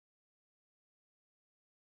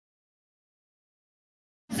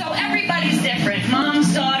everybody's different.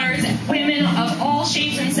 Moms, daughters, women of all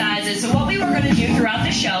shapes and sizes. So what we were going to do throughout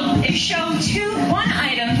the show is show one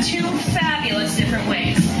item two fabulous different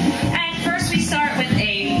ways. And first we start with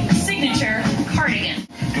a signature cardigan.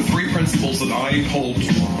 The three principles that I hold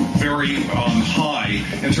very high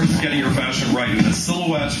in terms of getting your fashion right is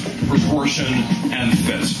silhouette, proportion, and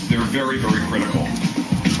fit. They're very, very critical.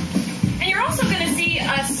 And you're also going to see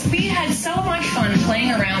us, we had so much fun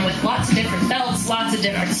playing around with lots of different belts, lots of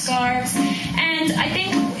different scarves, and I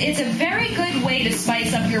think it's a very good way to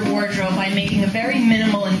spice up your wardrobe by making a very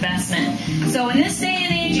minimal investment. So in this day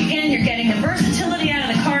and age, again, you're getting the versatility out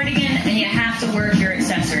of the cardigan, and you have to work your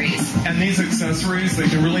accessories. And these accessories, they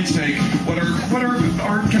can really take what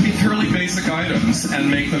can be fairly basic items and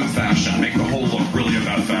make them fashion, make the whole look really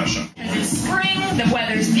about fashion. Because it's spring, the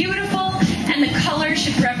weather's beautiful, and the colors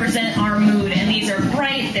should represent our mood. And these are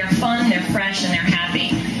bright, they're fun, they're fresh, and they're happy.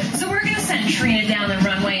 So we're going to send Trina down the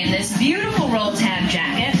runway in this beautiful roll tab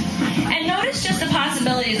jacket. And notice just the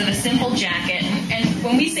possibilities of a simple jacket. And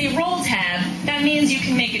when we say roll tab, that means you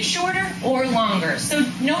can make it shorter or longer. So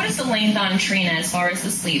notice the length on Trina as far as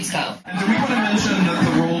the sleeves go. And do we want to mention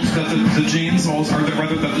that the jeans also, or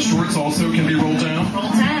rather that the shorts also can be rolled down?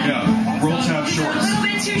 Roll tab. Yeah, roll tab shorts. A little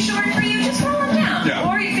bit too short for you, just roll them down. Yeah.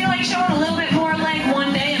 Or you feel like showing a little bit more leg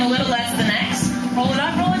one day and a little less the next. Roll it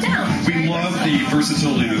up, roll it down. We love the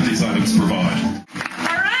versatility that these items provide.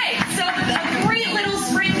 All right, so a great little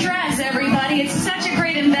spring dress, everybody. It's such a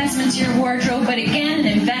great investment to your wardrobe, but again, an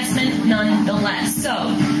investment nonetheless. So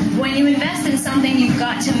when you invest in something, you've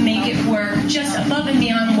got to make it work just above and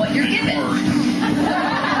beyond what you're given.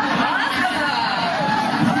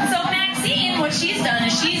 So Maxine, what she's done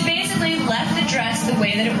is she's basically left the dress the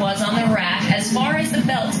way that it was on the rack as far as the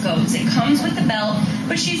belt goes. It comes with the belt,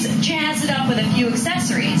 but she's jazzed it up with a few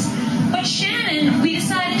accessories. But Shannon, we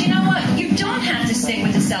decided, you know what, you don't have to stick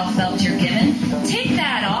with the self belt you're given. Take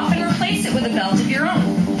that off and replace it with a belt of your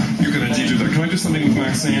own. You can indeed do that. Can I do something with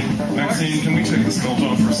Maxine? Maxine, can we take this belt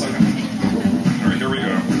off for a second? All right, here we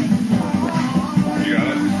go. You got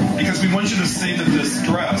it? Because we want you to see that this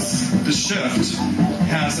dress, the shift,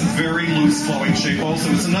 has a very loose flowing shape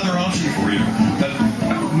also. It's another option for you.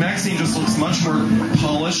 That Maxine just looks much more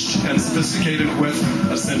polished and sophisticated with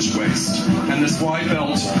a cinched waist. And this wide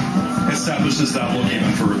belt establishes that look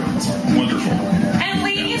even further. It's wonderful. And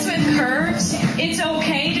ladies with curves, it's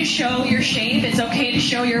okay to show your shape. It's okay to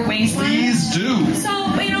show your waistline. Please do.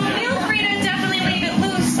 So, feel free to definitely leave it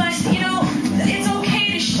loose, but, it's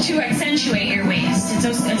okay to accentuate your waist.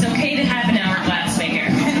 It's okay to have an hourglass figure.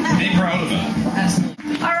 Be proud of it.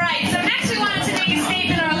 Absolutely. All right, so next we wanted to make a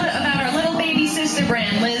statement about our little baby sister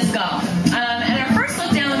brand, Liz Golf. And our first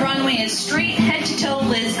look down the runway is straight head-to-toe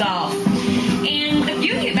Liz Golf. And the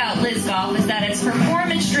beauty about Liz Golf is that it's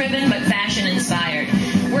performance-driven but fashion-inspired,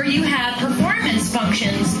 where you have performance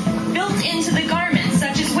functions built into the garments,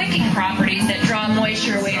 such as wicking properties that draw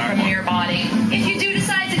moisture away from your body, if you do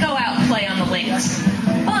decide to go out and play on the links.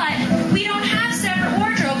 But we don't have separate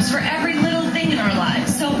wardrobes for every little thing in our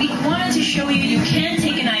lives, so we wanted to show you can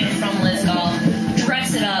take an item from Liz Golf,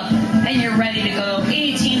 dress it up, and you're ready to go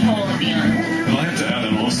 18 hole and beyond. And I have to add,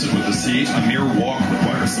 in Austin with the seat, a mere walk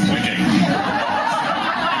requires some wicking.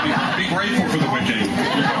 Be grateful for the wicking.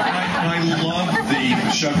 And I love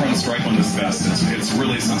the chevron stripe on this vest. It's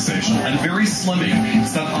really sensational and very slimming.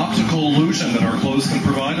 It's that optical illusion that our clothes can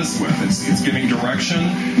provide us with. It's giving direction,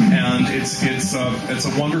 and it's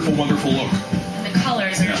a wonderful, wonderful look. The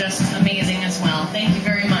colors are just amazing as well. Thank you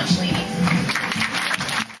very much, ladies.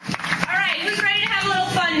 All right, who's ready to have a little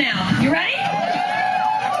fun now? You ready?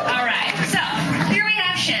 All right, so here we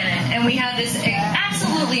have Shannon, and we have this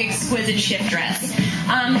absolutely exquisite shift dress.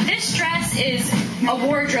 This dress is a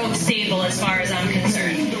wardrobe staple as far as I'm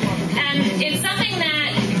concerned. And it's something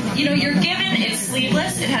that, you're given, it's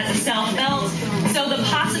sleeveless, it has a self belt, so the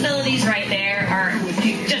possibilities right there are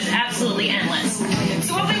just absolutely endless.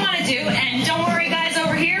 So what we want to do, and don't worry guys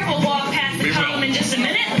over here, we'll walk past the column in just a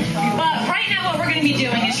minute, but right now what we're going to be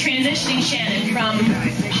doing is transitioning Shannon from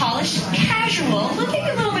polished casual, looking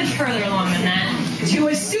a little bit further along than that, to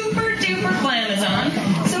a super duper glamazon.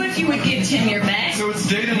 So if you would give Tim your bag. So it's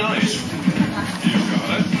day to night. You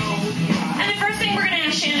got it. And the first thing we're going to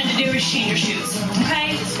ask Shannon to do is change her shoes,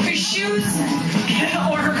 okay? Her shoes,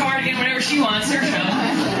 or her cardigan, whatever she wants, her show.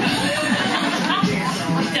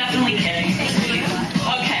 Definitely kidding.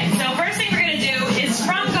 Okay, so first thing we're going to do is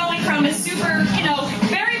going from a super,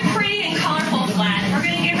 very pretty and colorful flat, we're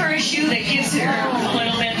going to give her a shoe that gives her a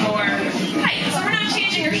little bit more height. So we're not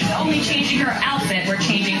only changing her outfit, we're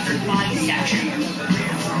changing her body stature.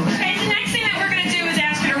 Okay, the next thing that we're going to do is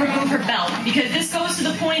ask her to remove her belt, because this goes to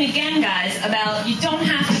the point again, guys, about you don't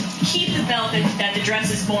have to keep the belt that the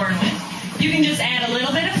dress is born with. You can just add a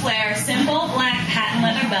little bit of flair. Simple black patent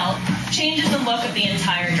leather belt changes the look of the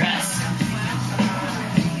entire dress.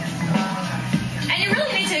 And you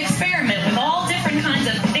really need to experiment with all different kinds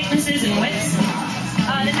of thicknesses and widths.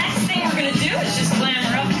 The next thing we're going to do is just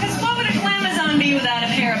glamour up, because what would a glamazon be without a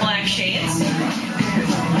pair of black shades?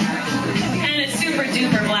 And a super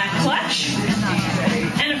duper black clutch.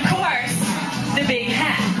 And of course, the big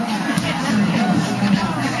hat.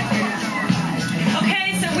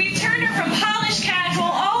 Okay, so we've turned her from polished casual,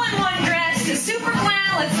 all-in-one dress to super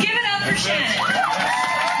glam. Let's give it up for Shannon.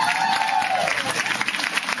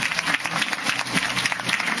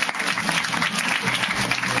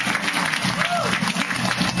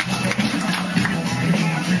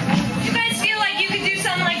 You guys feel like you could do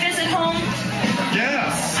something like this at home?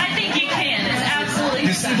 Yes. I think you can. It's absolutely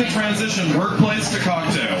You see the transition, workplace to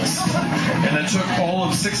cocktails. And it took all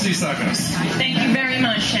of 60 seconds. Thank you very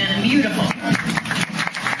much, Shannon. Beautiful. All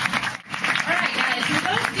right, guys. For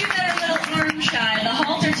those of you that are a little arm shy, the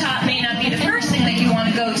halter top may not be the first thing that you want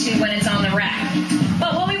to go to when it's on the rack.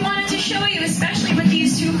 But what we wanted to show you, especially with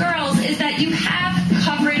these two girls, is that you have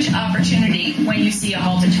coverage opportunity when you see a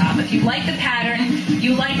halter top. If you like the pattern,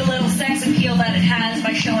 you like the little sex appeal that it has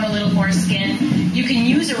by showing a little more skin, you can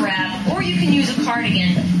use a wrap or you can use a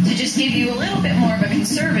cardigan to just give you a little bit more of a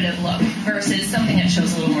conservative look versus something that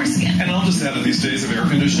shows a little more skin. And I'll just add that these days of air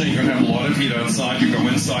conditioning, you're going to have a lot of heat outside. You go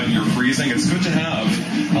inside and you're freezing. It's good to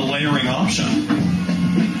have a layering option.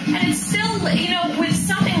 And it's still, you know, with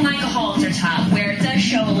something like a halter top where it does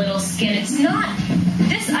show a little skin, it's not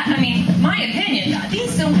this, I mean, my opinion,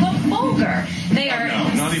 these don't look vulgar. They are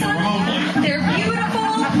not even remotely. They're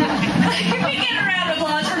beautiful. Can we get a round of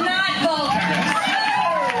applause for not vulgar?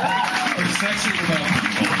 They're sexy without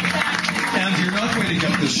being vulgar. And you're not going to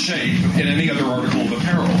get this shape in any other article of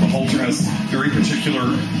apparel. The halter has very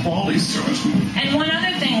particular qualities to it. And one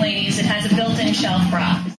other thing, ladies, it has a built-in shelf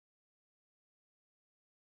bra.